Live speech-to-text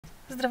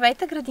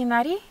Здравейте,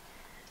 градинари!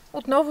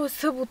 Отново е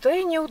събота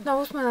и ние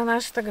отново сме на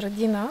нашата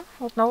градина.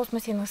 Отново сме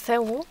си на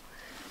село.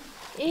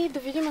 И да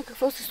видим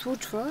какво се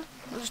случва.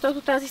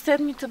 Защото тази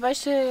седмица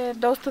беше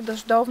доста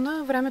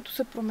дъждовна. Времето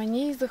се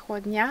промени,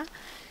 захладня.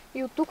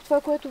 И от тук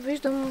това, което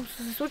виждам,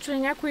 са се случили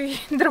някои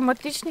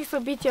драматични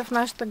събития в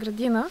нашата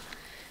градина.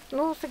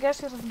 Но сега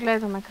ще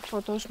разгледаме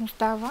какво точно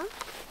става.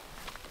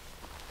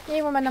 Ние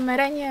имаме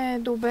намерение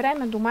да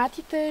обереме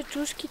доматите,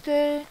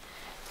 чушките.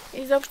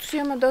 Изобщо ще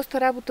имаме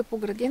доста работа по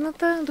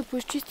градината, да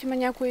поизчистиме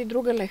някоя и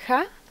друга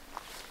леха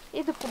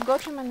и да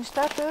подготвим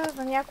нещата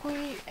за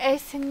някои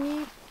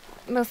есенни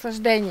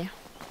насаждения.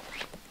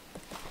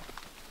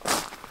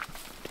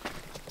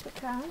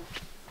 Така.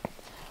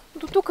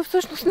 До тук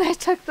всъщност не е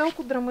чак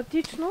толкова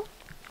драматично.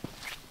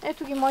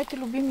 Ето ги моите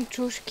любими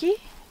чушки.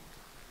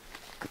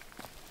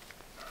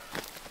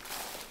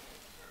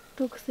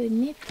 Тук са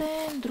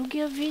едните,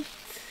 другия вид.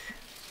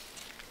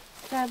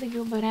 Трябва да ги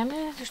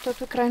обереме,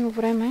 защото е крайно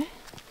време.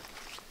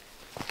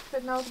 В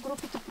една от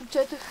групите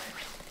прочетах,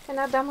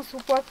 една дама се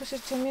оплакваше,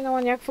 че е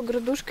минала някаква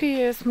градушка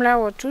и е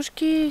смляла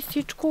чушки и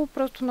всичко.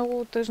 Просто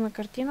много тъжна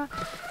картина.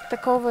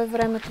 Такова е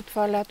времето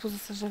това лято, за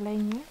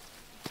съжаление.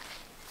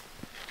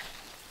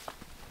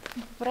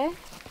 Добре.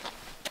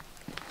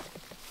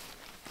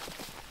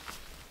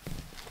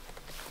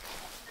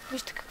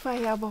 Вижте каква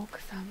е ябълка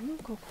само.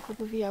 Колко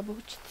хубави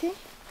ябълчици.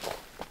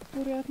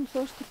 Вероятно са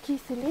още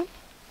кисели.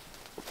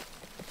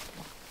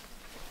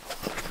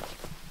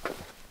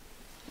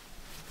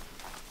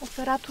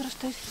 Оператора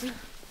ще си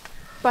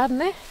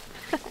падне.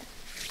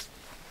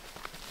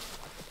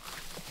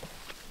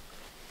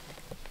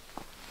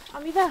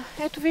 Ами да,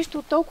 ето вижте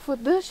от толкова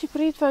дъжд и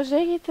преди това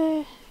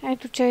жегите.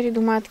 Ето чери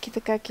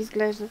доматките как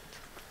изглеждат.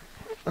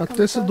 А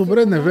те са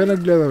добре, не ве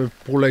нагледаме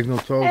полегна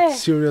това от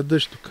силния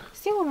дъжд тук.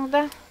 Сигурно,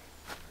 да.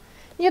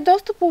 Ние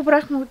доста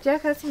пообрахме от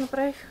тях. Аз си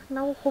направих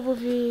много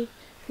хубави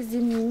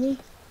зимнини.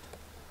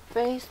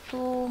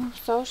 Песто,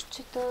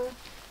 сосчета.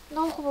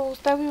 Много хубаво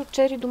остави от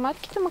чери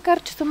доматките,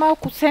 макар че са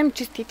малко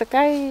семчисти,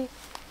 така и...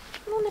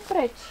 но не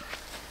пречи.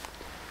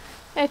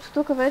 Ето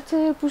тук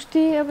вече почти...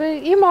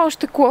 има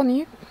още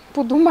клони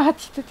по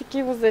доматите,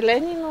 такива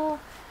зелени, но...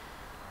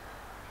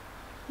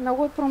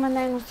 много е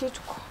променено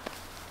всичко.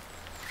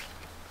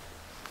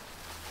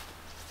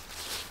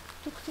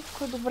 Тук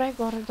всичко е добре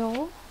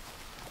горе-долу.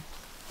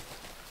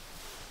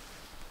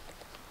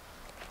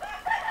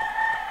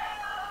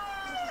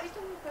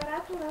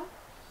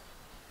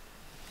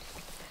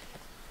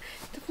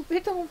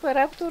 Питам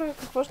оператора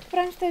какво ще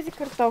правим с тези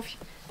картофи.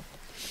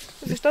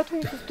 Защото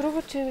ми се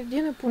струва, че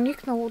един е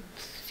поникнал от,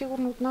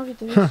 сигурно от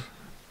новите виж.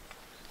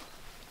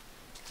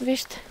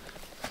 Вижте.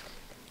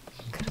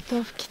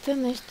 Картофките,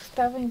 нещо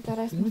става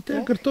интересно.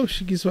 Тези картофи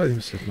ще ги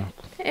извадим след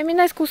малко.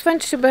 Днеска, освен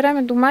че ще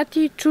береме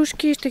домати,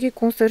 чушки, ще ги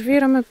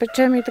консервираме,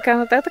 печеме и така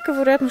нататък,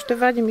 вероятно ще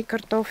вадим и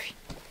картофи.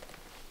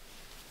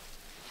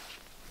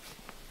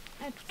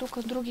 Ето тук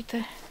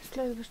другите,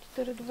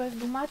 следващите редове с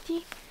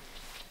домати.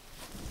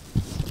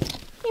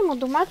 Има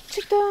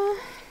доматчета.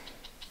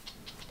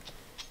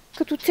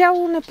 Като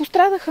цяло не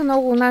пострадаха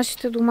много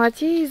нашите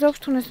домати.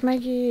 Изобщо не сме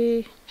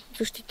ги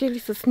защитили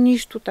с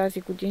нищо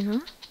тази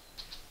година.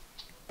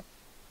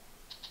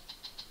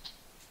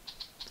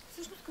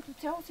 Всъщност като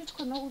цяло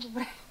всичко е много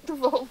добре.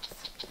 Доволна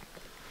съм.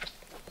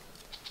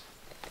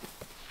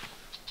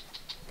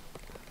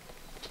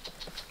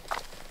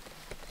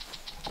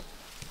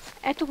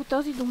 Ето го,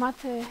 този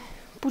домат е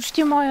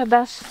почти моя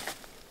даш.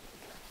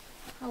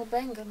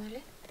 Албенга,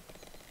 нали?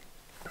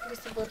 Да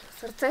се бърка.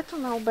 Сърцето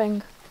на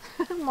албенга.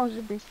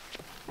 Може би.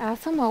 Аз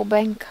съм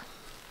албенка.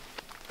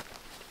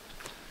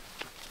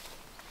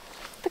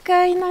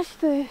 Така и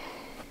нашите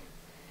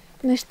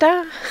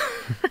неща.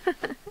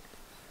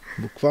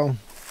 Буквално.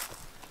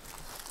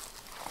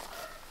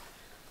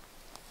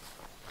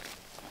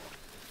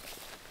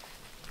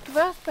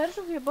 Това е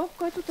спержовия боб,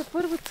 който те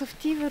първо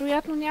цъфти.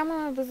 Вероятно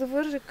няма да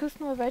завърже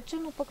късно вече,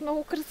 но пък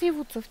много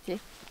красиво цъфти.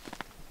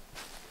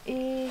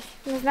 И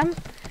не знам,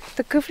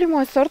 такъв ли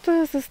му е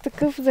сорта с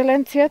такъв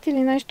зелен цвят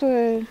или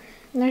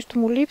нещо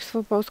му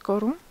липсва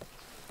по-скоро.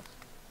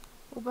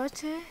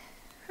 Обаче,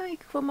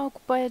 какво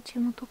малко паяч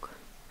има тук.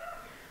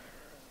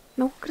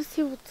 Много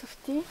красиво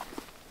цъфти.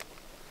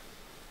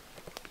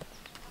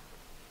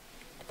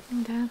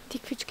 Да,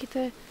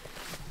 тиквичките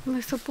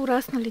не са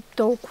пораснали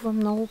толкова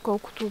много,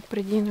 колкото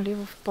преди, нали,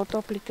 в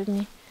по-топлите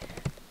дни.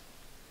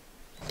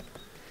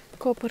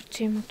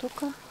 Копърче има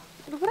тук.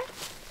 Добре,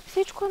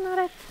 всичко е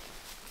наред.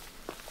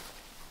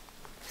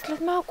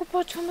 След малко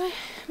почваме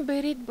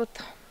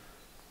беритбата.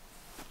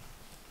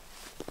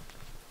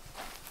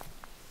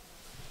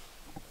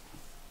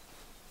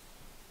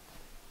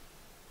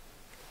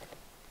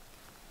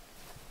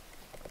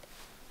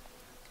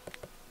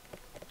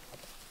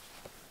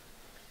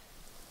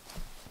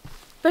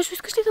 Пешо,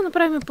 искаш ли да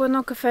направим по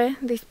едно кафе,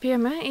 да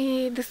изпиеме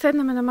и да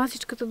седнем на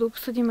масичката да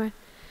обсъдиме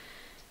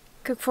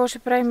какво ще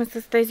правим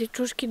с тези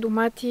чушки,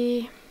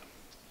 домати?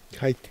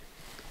 Хайде.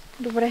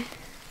 Добре,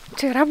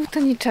 че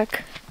работа ни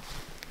чака.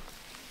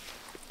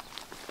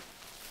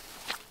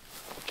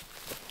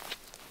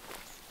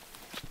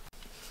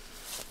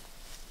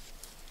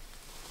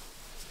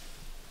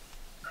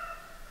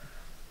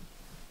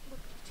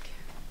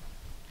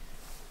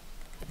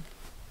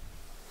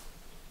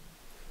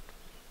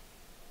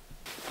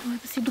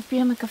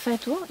 изпиеме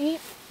кафето и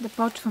да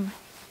почваме.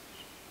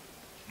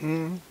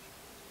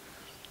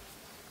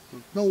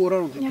 Много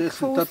рано дете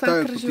есента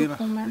тая година.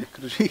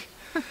 Кажи.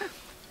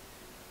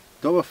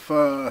 То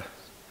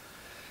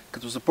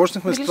като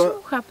започнахме с това... Дали ще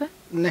му хапе?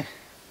 Не.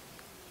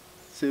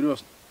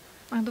 Сериозно.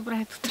 Добре,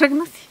 ето,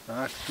 тръгна си.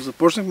 Като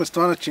започнахме с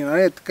това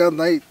начинание, така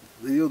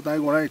един от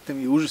най-големите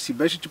ми ужаси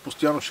беше, че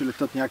постоянно ще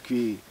летат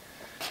някакви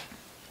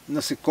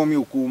насекоми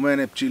около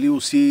мене, пчели,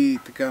 оси и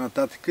така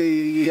нататък.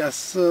 И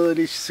аз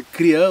ще се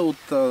крия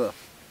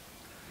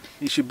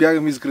и ще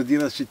бягам из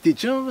градина, ще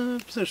тичам.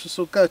 Също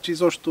се оказа, че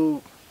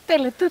изобщо... Те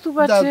летат,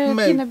 обаче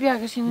ти не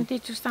бягаш и не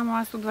тичаш, само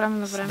аз от време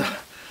на време. Да.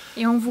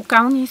 Имам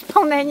вокални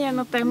изпълнения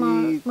на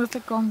тема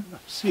насекоми.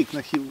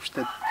 Свикнах и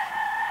въобще.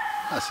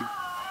 Аз си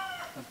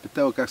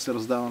петела как се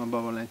раздава на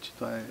баба Ленче.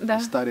 Това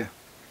е стария.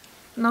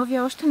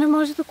 Новия още не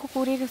може да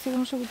кукурига,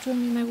 сигурно ще го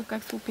чуем и него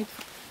как се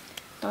опитва.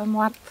 Той е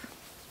млад.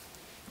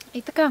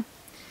 И така.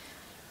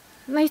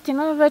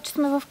 Наистина, вече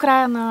сме в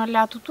края на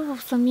лятото,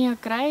 в самия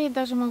край и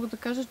даже мога да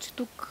кажа, че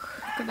тук,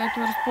 където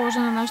е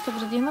разположена нашата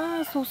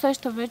градина, се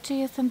усеща вече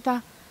и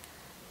есента.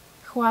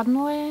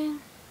 Хладно е.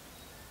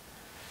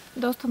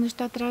 Доста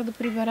неща трябва да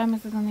прибереме,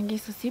 за да не ги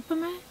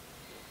съсипаме.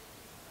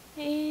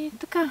 И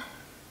така.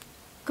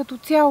 Като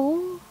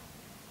цяло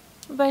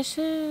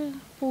беше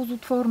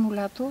ползотворно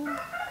лято.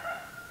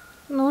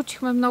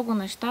 Научихме много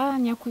неща,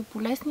 някои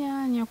по лесния,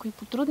 някои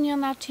по трудния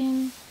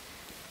начин.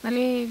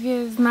 Нали,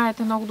 вие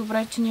знаете много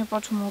добре, че ние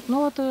почваме от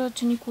нулата,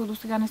 че никога до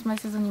сега не сме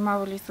се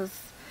занимавали с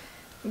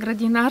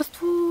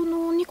градинарство,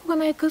 но никога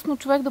не е късно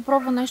човек да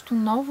пробва нещо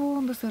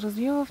ново, да се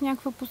развива в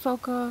някаква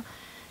посока,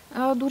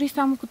 дори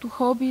само като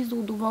хоби, за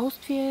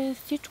удоволствие.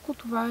 Всичко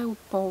това е от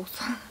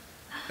полза.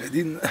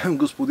 Един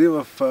господин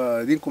в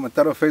един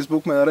коментар във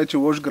Фейсбук ме нарече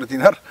лош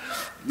градинар.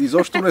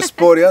 Изобщо не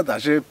споря,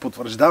 даже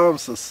потвърждавам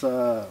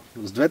с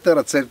двете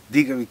ръце,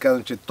 дигам и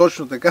казвам, че е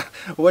точно така.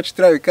 Обаче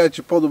трябва да ви кажа,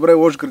 че по-добре е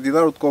лош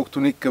градинар, отколкото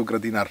никакъв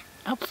градинар.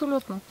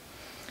 Абсолютно.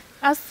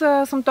 Аз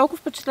съм толкова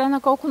впечатлена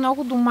колко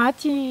много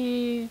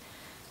домати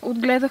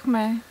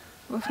отгледахме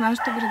в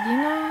нашата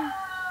градина.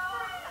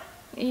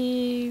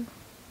 И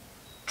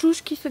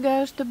чушки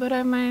сега ще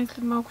береме,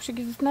 след малко ще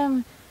ги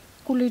заснеме.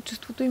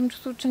 Количеството им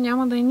чувство, че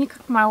няма да е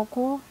никак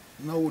малко.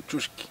 Много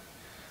чушки.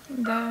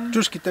 Да.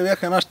 Чушките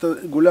бяха нашата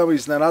голяма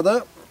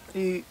изненада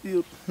и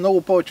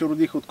много повече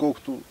родиха,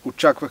 отколкото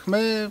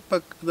очаквахме.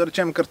 Пак, да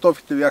речем,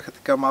 картофите бяха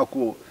така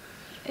малко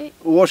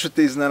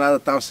лошата изненада.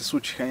 Там се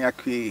случиха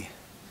някакви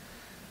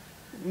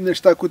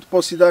неща, които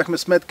после си давахме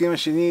сметка.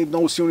 Имаше едни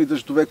много силни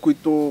дъждове,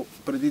 които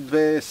преди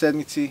 2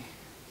 седмици...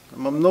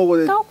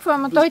 Толкова,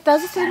 ама той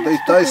тази седмица... Да, и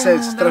тази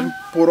седмица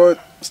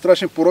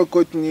страшен порой,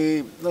 който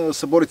ни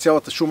събори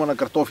цялата шума на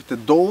картофите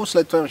долу.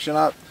 След това имаше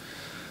една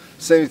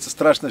седмица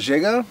страшна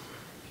жега.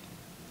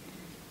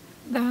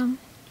 Да.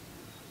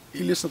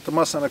 И лисната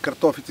маса на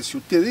картофите си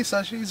отиде и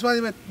сега ще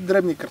извадим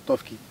дребни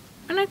картофки.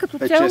 Не, като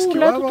цяло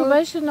лятото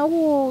беше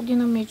много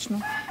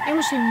динамично.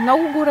 Имаше и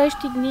много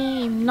горещи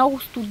дни, и много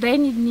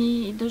студени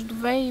дни, и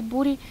дъждове, и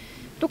бури.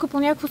 Тук по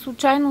някаква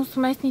случайност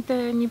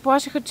местните ни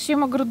плашеха, че ще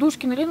има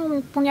градушки, нали?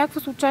 Но по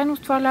някаква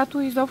случайност това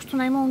лято изобщо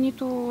не е имало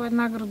нито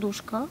една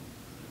градушка.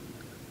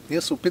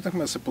 Ние се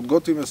опитахме да се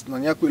подготвим, на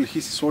някои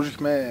лехи си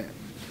сложихме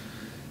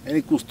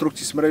едни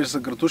конструкции с мрежа за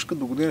градушка,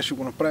 до година ще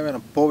го направим на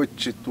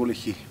повечето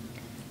лехи.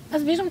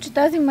 Аз виждам, че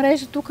тази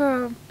мрежа тук,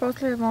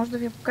 после може да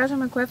ви я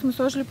покажем, която сме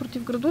сложили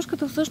против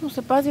градушката, всъщност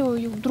е пазила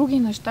и от други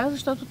неща,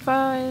 защото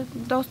това е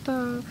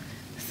доста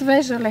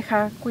свежа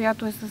леха,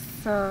 която е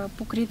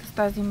покрита с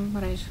тази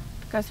мрежа.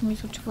 Така си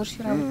мисля, че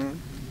върши работа.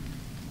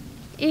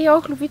 И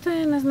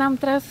охлювите, не знам,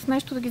 трябва с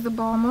нещо да ги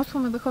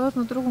забаламосваме, да ходят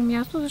на друго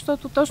място,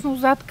 защото точно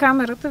зад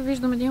камерата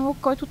виждам един лук,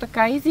 който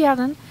така е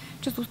изяден,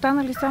 че са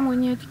останали само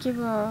едни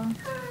такива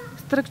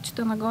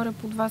стръкчета нагоре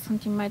по 2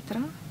 см.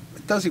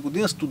 Тази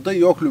година студа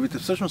и охлювите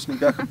всъщност не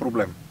бяха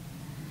проблем.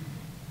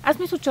 Аз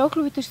мисля, че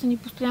охлювите ще ни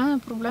постоянен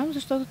проблем,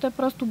 защото те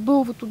просто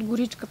бълват от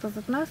горичката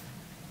зад нас.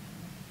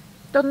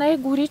 То не е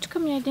горичка,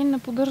 ми е един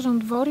неподдържан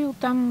двор и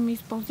оттам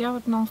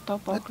изпълзяват нон-стоп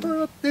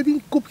охлюви. Ето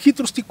един куп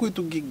хитрости,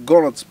 които ги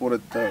гонят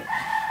според...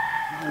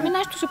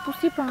 нещо ще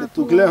посипаме.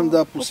 Като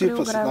гледам,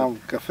 посипва се там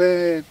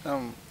кафе,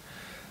 там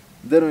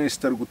дървени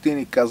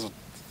стърготини, казват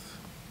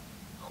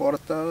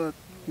хората.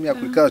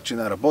 Някой казва, че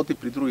не работи,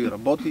 при други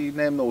работи и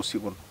не е много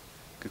сигурно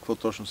какво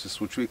точно се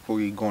случва и какво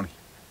ги гони.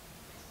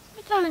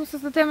 Трябва да ни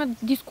създадем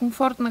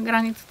дискомфорт на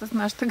границата с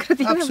нашата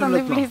градина, да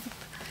не влизат.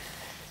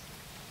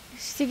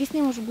 Ще си ги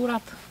снимаш в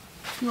гората.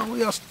 Много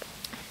ясно.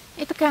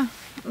 И така,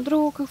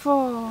 друго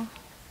какво...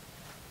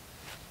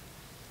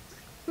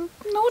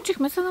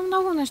 Научихме се на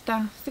много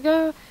неща.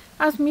 Сега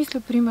аз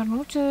мисля,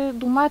 примерно, че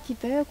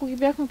доматите, ако ги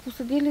бяхме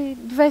посадили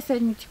 2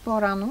 седмици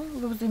по-рано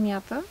в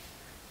земята,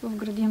 в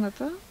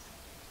градината,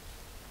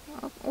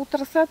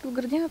 отрасат в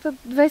градината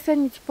 2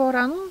 седмици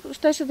по-рано,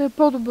 щеше да е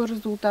по-добър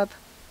резултат.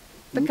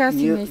 Така си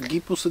мисля. Ние ги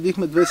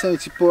посадихме 2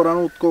 седмици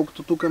по-рано,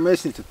 отколкото тук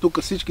местните.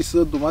 Тук всички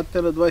съдат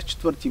доматите на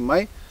 24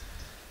 май.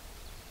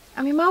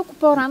 Ами малко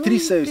по-рано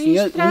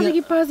и трябва да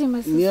ги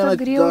пазиме с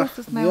грил,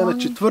 с нейлон. Ние на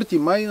 4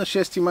 май, на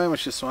 6 май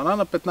имаше слана,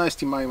 на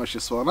 15 май имаше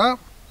слана.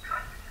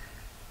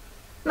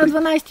 На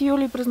 12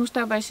 юли през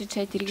нощта беше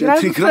 4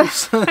 4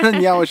 градуса.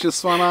 Нямаше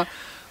слана.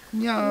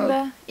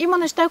 Да. Има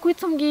неща, които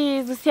съм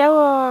ги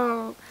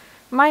засяла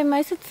май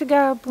месец,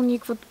 сега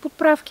поникват.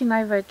 Подправки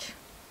най-вече.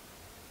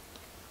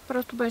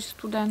 Просто беше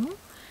студено.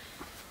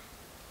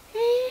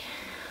 И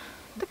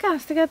така,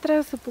 сега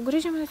трябва да се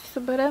погрижим да си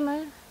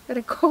събереме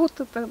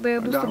реколтата, да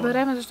я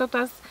досъбереме, защото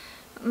аз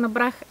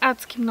набрах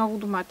адски много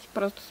домати.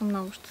 Просто съм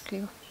много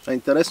щастлива.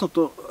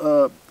 Интересното,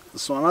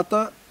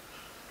 сланата,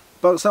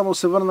 пак само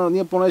се върна,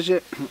 ние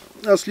понеже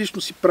аз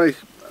лично си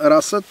правих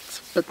разсъд,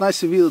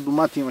 15 вида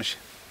домати имаше.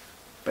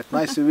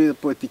 15 вида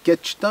по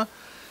етикетчета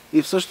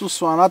и всъщност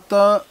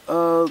сланата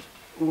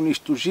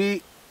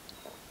унищожи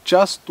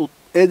част от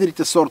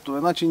едрите сортове.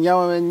 Значи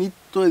нямаме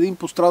нито един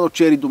пострадал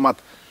чери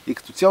домат. И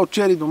като цяло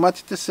чери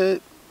доматите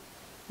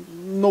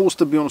много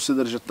стабилно се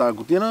държат тази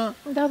година.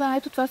 Да,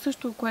 ето това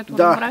също, което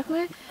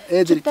разбрахме.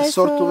 Едрите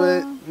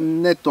сортове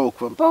не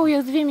толкова.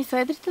 По-уязвими са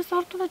едрите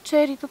сортове,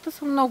 черитата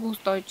са много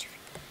устойчиви.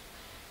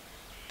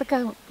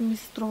 Така ми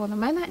се струва на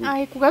мене. А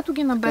и когато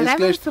ги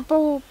наберем, са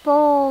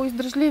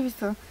по-издръжливи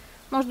са.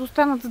 Може да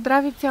останат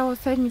здрави цяла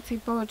седмица и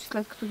повече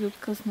след като ги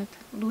откъснете.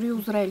 Дори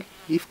озрели.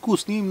 И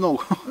вкусни и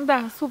много.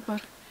 Да,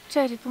 супер.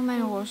 Черито не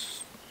е лош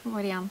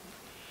вариант.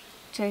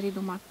 Чери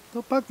домат.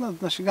 Но пак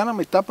на шега на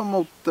майтапа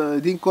от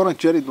един корен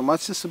чери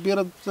домати се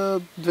събират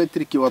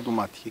 2-3 кила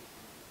домати.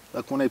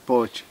 Ако не и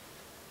повече.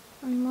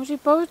 Може и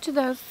повече,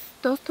 да. Аз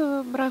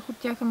доста брах от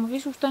тях. Ама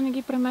виж, въобще не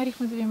ги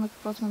премерихме да видим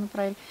какво сме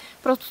направили.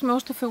 Просто сме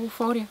още в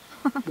еуфория.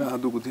 Да,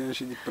 до година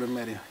ще ги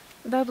премеря.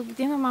 Да, до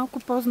година малко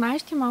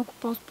по-знаещи, малко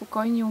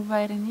по-спокойни и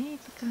уверени и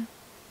така.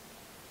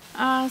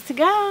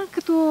 Сега,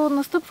 като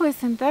настъпва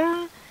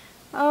есента,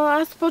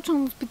 аз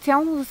почвам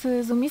специално да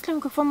се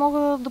замислям какво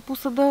мога да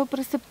посада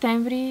през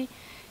септември.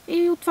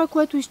 И от това,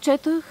 което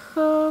изчетах,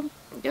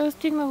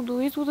 стигнах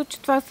до извода, че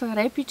това са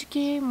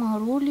репички,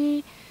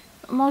 марули,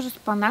 може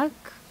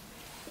спанак.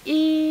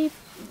 И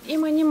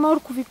има едни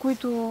моркови,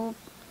 които...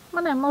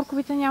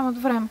 морковите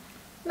нямат време.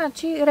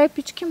 Значи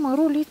репички,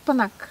 марули и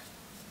спанак.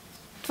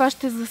 Това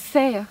ще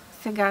засея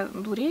сега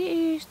дори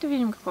и ще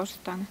видим какво ще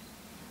стане.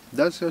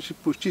 Да, сега ще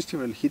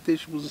поизчистим лехите и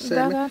ще го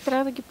засеем. Да,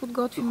 трябва да ги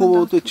подготвим.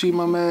 Хубавото е, че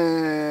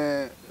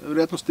имаме...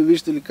 Вероятно сте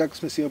виждали как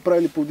сме си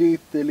направили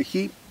повдигнатите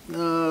лехи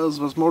с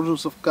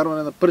възможност за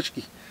вкарване на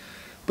пръчки.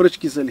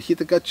 Пръчки за лехи,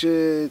 така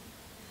че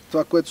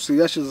това, което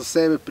сега ще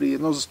засеем при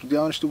едно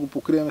застудяване, ще го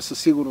покрием със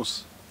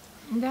сигурност.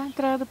 Да,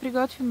 трябва да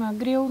приготвим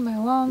грил,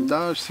 мелон.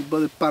 Да, ще си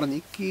бъде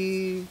парник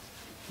и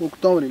в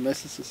октомври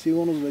месец със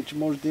сигурност вече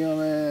може да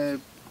имаме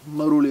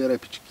марули и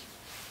репички.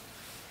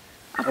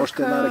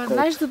 Още една реколта.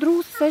 Знаеш, за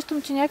друго се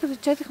сещам, че някъде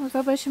четахме,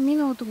 това беше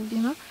миналата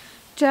година,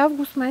 че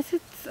август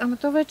месец, ама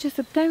то вече е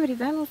септември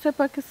ден, но все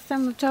пак е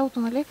съвсем началото,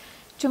 нали,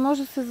 че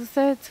може да се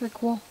засее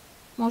цвекло.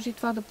 Може и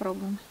това да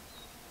пробваме.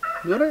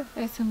 Добре.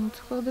 Есенно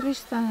цвекло, дали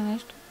ще стане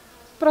нещо.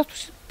 Просто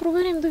ще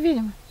проверим да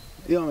видим.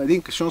 Имаме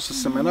един кашон с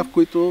семена, в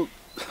които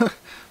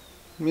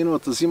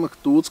миналата зима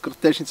като луд с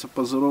кръстечница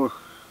пазарувах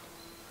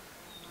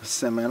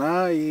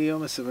семена и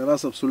имаме семена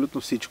за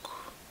абсолютно всичко.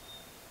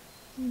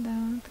 Да,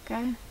 така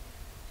е.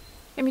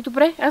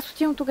 Добре, аз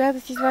отивам тогава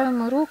да си извадя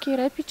марулки,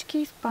 репички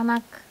и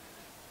спанак.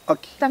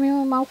 Okay. Там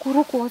има малко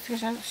рукола,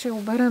 сега ще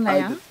обера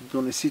нея. Айде,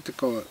 донеси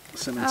такова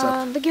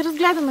семенцата. Да ги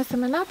разгледаме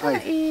семената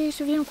и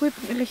ще видим кои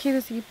лехи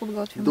да си ги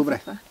подготвим.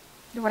 Добре.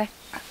 Добре.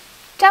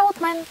 Чао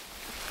от мен!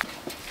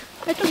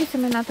 Ето ги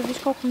семената, виж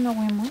колко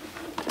много има.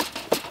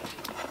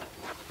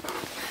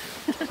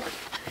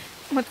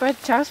 Ма това е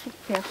част от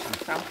тях.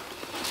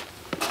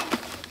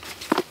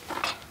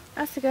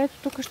 Аз сега ето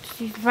тук ще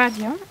си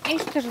извадя и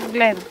ще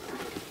разгледам.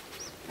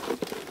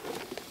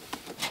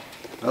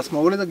 Аз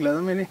мога ли да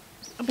гледам или?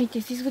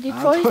 Ти си извади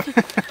твоите.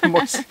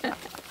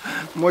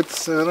 Моите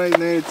семена и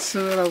нейните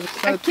семена.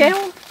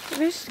 Кел,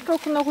 виж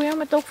колко много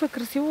имаме, толкова е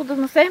красиво да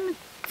насеем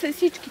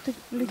всичките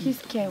лехи с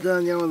кел.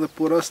 Да, няма да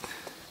порасне.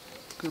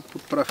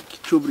 Подправки,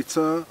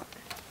 чубрица,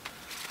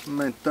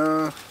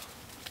 мента.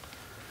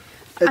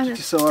 Ето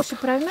ти салата. Ще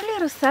правим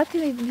ли разсад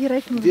или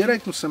директно?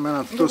 Директно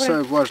семената. То сега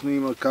е важно,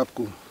 има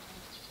капко.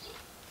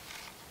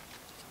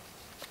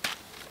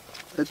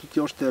 Ето ти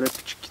още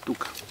репички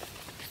тук.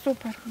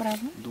 Супер, браво.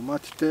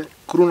 Доматите.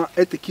 Круна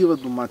такива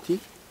домати.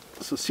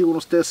 Със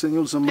сигурност те са едни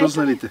от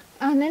замръзналите.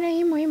 Не,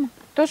 има.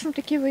 Точно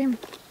такива има.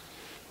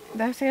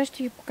 Да, сега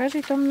ще ги покажа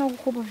и то много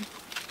хубави.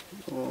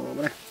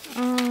 Добре.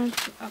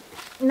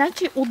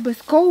 Значи от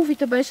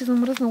безколовите беше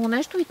замръзнало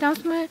нещо и там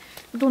сме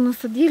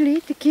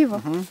донасадили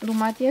такива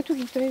домати. Ето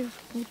ги, те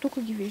от тук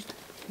ги вижда.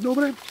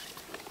 Добре.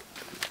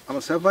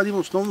 Ама сега вадим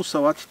основно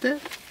салатите,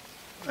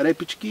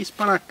 репички и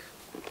спанак.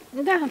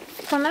 Да,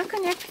 спанака,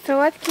 някакви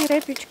салатки,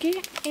 репички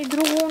и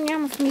друго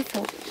няма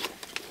смисъл.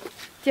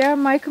 Тя,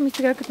 майка ми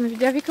сега като ме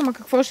видя, вика, ма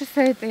какво ще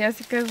сеете? И аз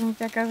си казвам,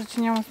 тя каза, че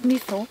няма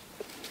смисъл.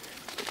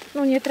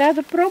 Но ние трябва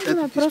да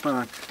пробваме,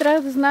 просто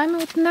трябва да знаем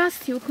от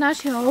нас и от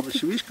нашия опит.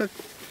 Ще виж как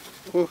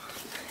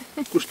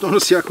току-що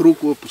насях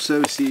рукола по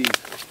себе си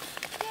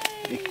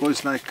и кой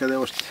знае къде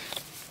още.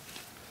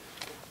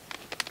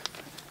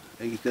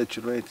 Еги тези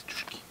червените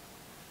чушки.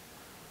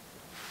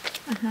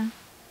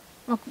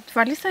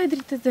 Това ли са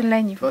едрите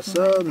зелени? Това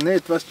са, не,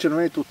 това са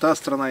червените от тази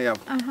страна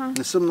явно. Ага.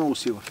 Не съм много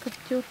сигурен.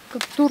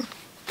 Каптур.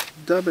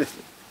 Да, бе.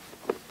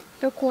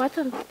 То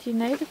колата ти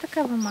не е ли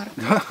такава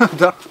марка?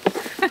 Да.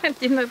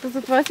 Ти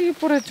затова си ги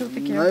поръчал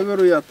такива.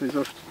 Най-вероятно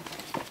изобщо.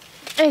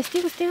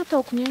 Стига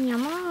толкова.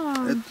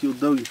 Няма... Ето ти от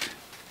дългите.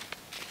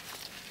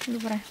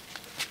 Добре.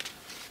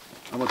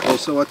 Ама този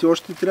салати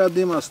още трябва да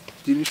има.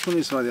 Ти нищо не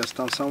извади, аз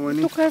там само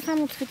едни. Тук аз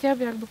само цветя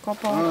бях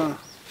докопала.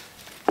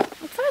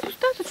 Това е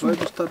достатъчно. Това е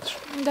достатъчно.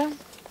 Да.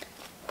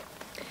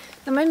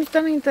 На мен ми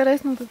стана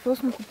интересно какво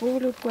сме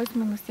купували, от кое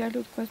сме насяли,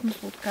 от кое сме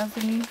се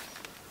отказали.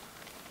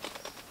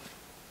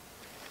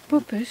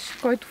 Пъпеш,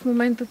 който в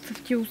момента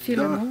цъфти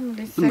усилено.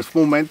 Да. Нали, в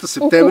момента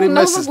септември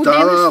месец,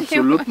 да,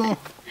 абсолютно.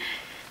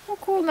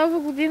 Около Нова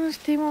година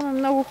ще имаме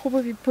много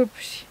хубави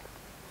пъпеши.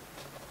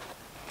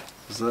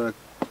 За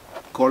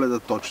Коледа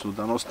точно,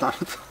 дано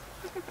станат.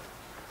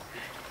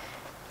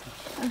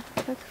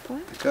 Какво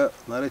е? Така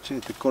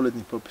наречените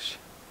коледни пъпеши.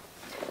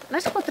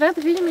 Знаеш какво, трябва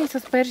да видим и с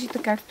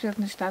аспержите как стоят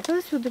нещата,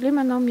 да си отделим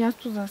едно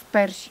място за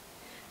аспержи.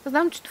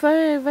 Знам, че това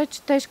е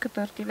вече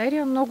тежката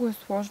артилерия, много е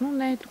сложно,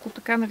 не е тук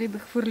така, нали, да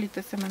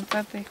хвърлите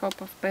семенцата и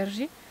хоп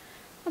аспержи,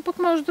 но пък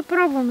може да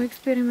пробваме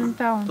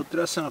експериментално. То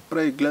трябва да се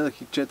направи,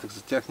 гледах и четах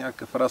за тях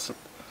някакъв разсъд.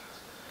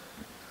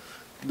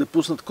 Да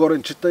пуснат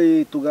коренчета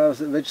и тогава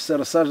вече се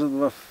разсаждат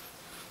в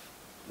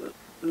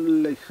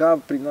леха.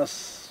 При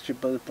нас ще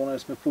бъде, поне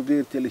сме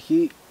повдигнати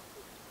лехи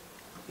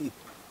и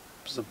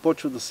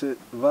започват да се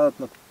вадат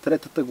на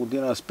третата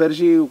година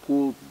аспержи,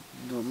 около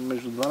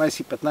между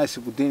 12 и 15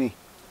 години.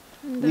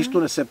 Да.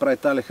 Нищо не се прави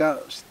тази леха,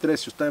 ще трябва да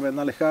си оставим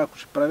една леха, ако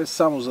ще правим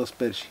само за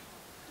аспержи.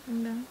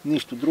 Да.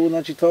 Нищо друго,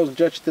 значи това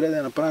означава, че трябва да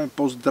я направим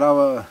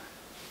по-здрава.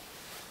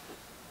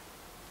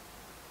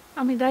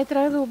 Ами да, и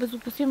трябва да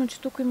обезопасим, че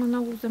тук има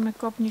много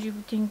земекопни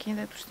животинки,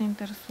 дето ще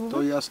интересува.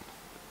 То е ясно.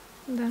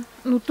 Да.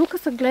 Но тук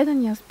са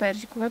гледани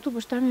аспержи, когато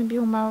баща ми е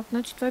бил малък,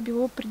 значи това е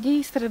било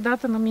преди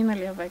средата на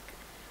миналия век.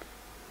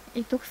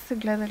 И тук са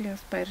гледали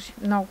аспержи.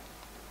 Много.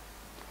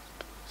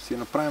 Си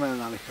направим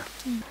една леха.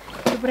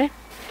 Добре.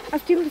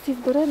 Аз стигам да си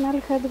избера една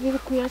леха, да видя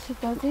коя ще е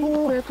тази,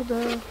 която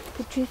да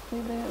почиста и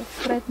да е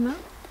спретна.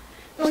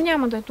 Но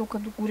няма да е тук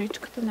до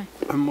горичката, не.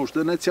 Може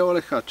да не е цяла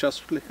леха,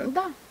 част от леха.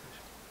 Да.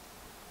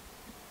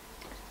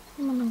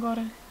 Има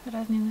нагоре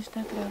разни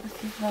неща, трябва да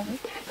се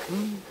извадят.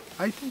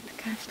 Айде.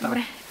 Така,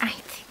 добре,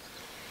 айде.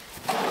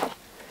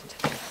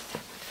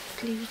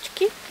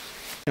 Сливички.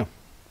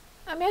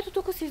 Ами ето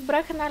тук си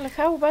избрах една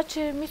леха,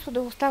 обаче мисля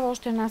да остава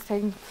още една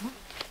седмица.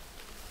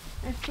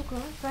 Ето тук,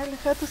 това е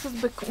лехата с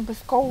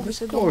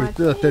безколовите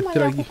домати. Да, те има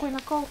няколко и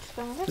на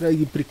колчета, нали? Трябва да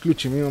ги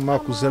приключим, има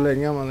малко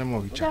зелени, ама не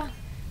мога ги чакам.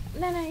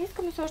 Да. Не,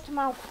 искам и се още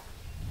малко.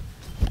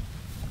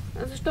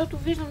 Защото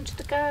виждам, че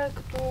така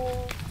като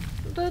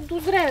да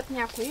дозреят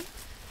някои.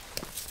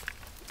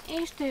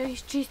 И ще я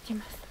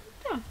изчистим.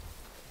 Да.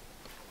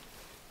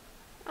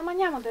 Ама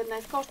няма да е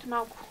днес, още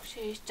малко ще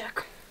я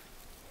изчакам.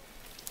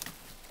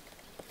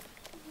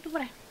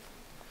 Добре.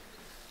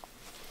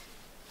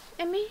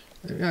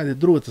 Айде,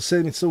 другата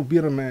седмица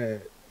обираме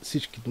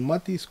всички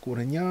домати,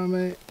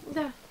 изкореняваме.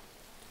 Да.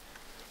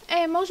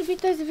 Може би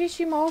тези, виж,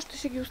 има още,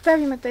 ще ги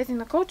оставим тези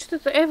на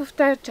колчетата, в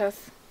тая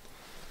част.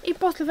 И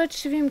после вече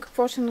ще видим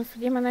какво ще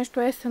насадиме,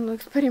 нещо есенно,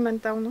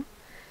 експериментално.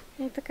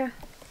 И така.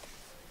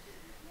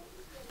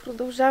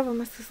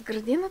 Продължаваме с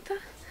градината.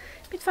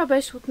 И това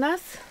беше от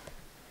нас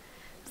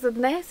за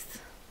днес.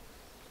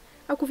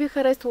 Ако ви е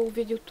харесало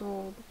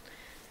видеото,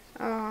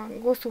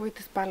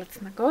 гласувайте с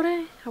палец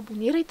нагоре,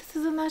 абонирайте се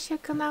за нашия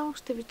канал,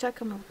 ще ви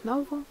чакаме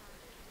отново.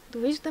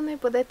 Довиждане,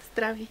 бъдете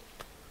здрави!